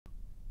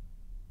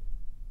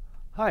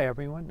Hi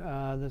everyone.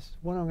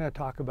 What I'm going to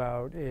talk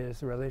about is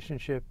the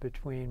relationship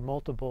between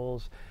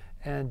multiples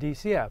and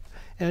DCF.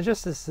 And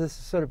this is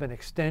sort of an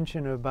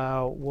extension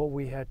about what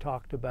we had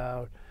talked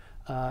about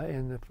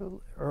in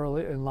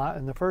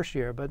the first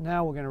year, but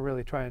now we're going to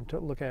really try and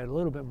look at it a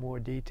little bit more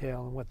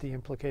detail and what the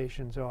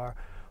implications are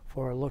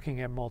for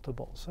looking at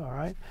multiples. All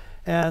right,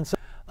 and so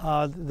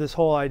this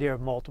whole idea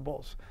of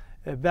multiples.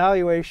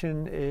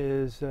 Evaluation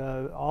is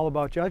all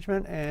about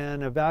judgment,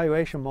 and a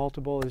valuation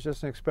multiple is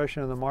just an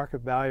expression of the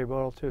market value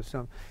relative to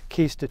some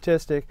key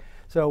statistic.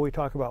 So we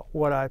talk about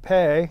what I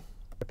pay,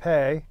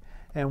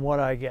 and what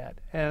I get.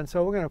 And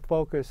so we're going to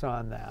focus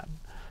on that.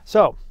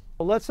 So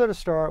let's sort of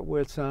start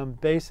with some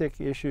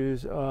basic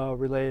issues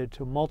related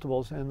to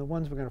multiples, and the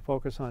ones we're going to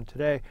focus on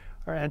today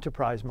are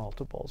enterprise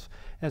multiples.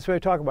 And so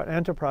we talk about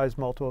enterprise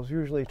multiples, we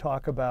usually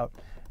talk about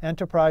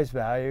enterprise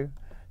value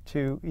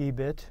to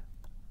EBIT,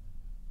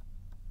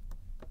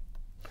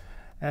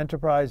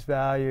 enterprise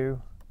value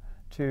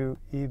to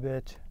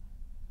EBITDA,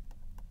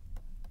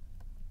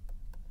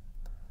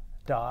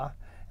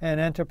 and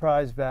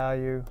enterprise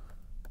value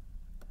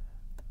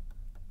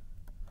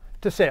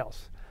to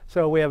sales.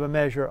 So we have a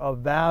measure of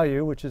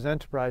value, which is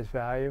enterprise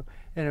value,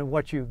 and then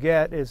what you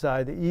get is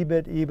either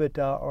EBIT,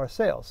 EBITDA, or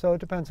sales. So it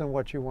depends on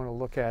what you want to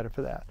look at it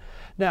for that.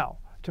 Now,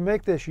 to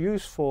make this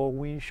useful,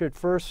 we should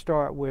first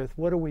start with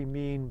what do we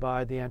mean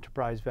by the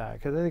enterprise value,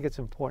 because I think it's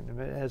important.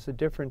 It has a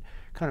different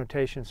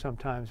connotation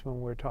sometimes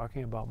when we're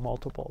talking about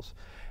multiples.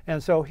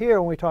 And so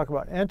here, when we talk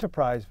about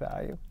enterprise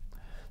value,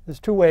 there's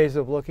two ways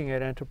of looking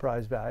at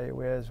enterprise value.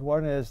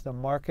 One is the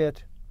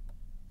market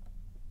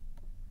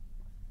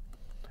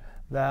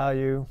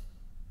value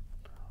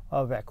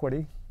of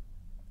equity,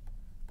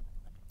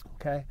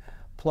 okay,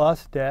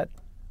 plus debt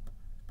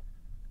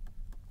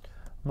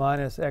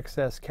minus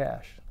excess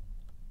cash.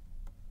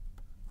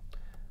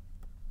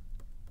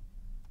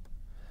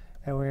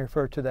 And we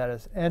refer to that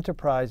as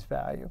enterprise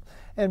value.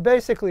 And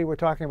basically, we're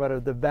talking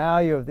about the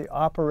value of the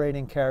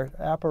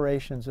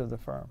operations of the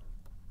firm.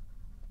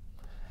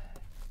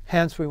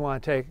 Hence, we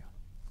want to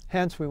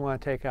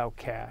take out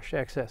cash,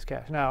 excess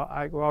cash. Now,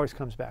 it always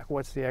comes back.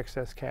 What's the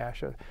excess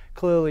cash?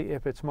 Clearly,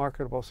 if it's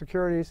marketable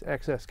securities,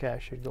 excess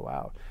cash should go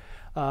out.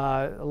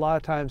 A lot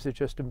of times, it's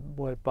just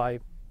by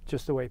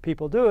just the way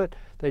people do it,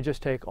 they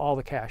just take all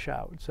the cash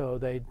out. So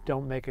they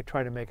don't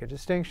try to make a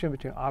distinction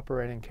between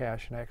operating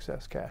cash and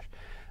excess cash.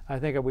 I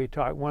think we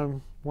talk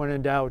when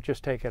in doubt,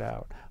 just take it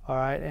out. All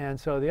right, and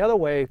so the other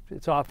way,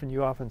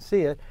 you often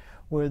see it,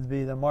 would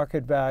be the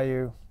market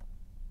value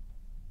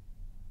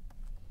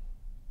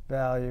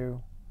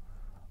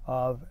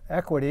of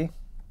equity,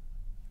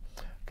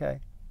 okay,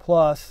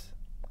 plus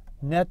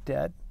net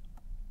debt.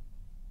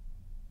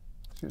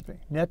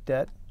 Net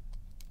debt.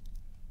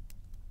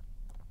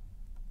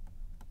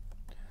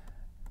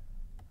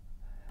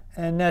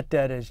 And net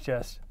debt is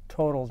just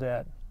total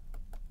debt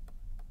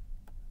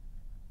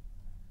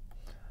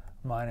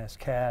minus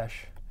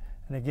cash.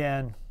 And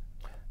again,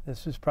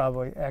 this is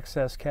probably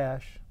excess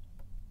cash.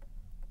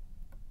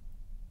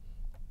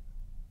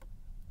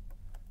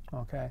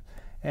 Okay,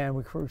 and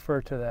we refer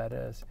to that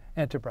as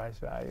enterprise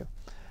value.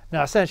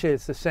 Now, essentially,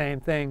 it's the same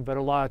thing, but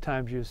a lot of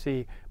times you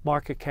see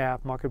market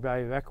cap, market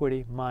value of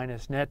equity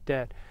minus net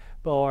debt,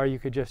 or you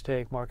could just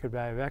take market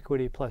value of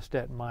equity plus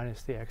debt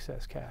minus the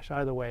excess cash.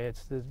 Either way,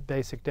 it's the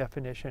basic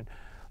definition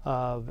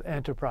of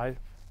enterprise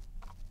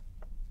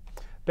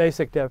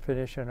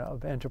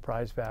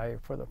value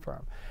for the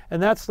firm.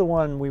 And that's the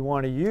one we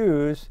want to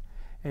use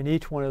in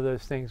each one of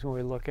those things when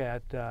we look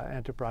at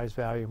enterprise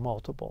value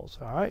multiples.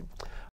 All right.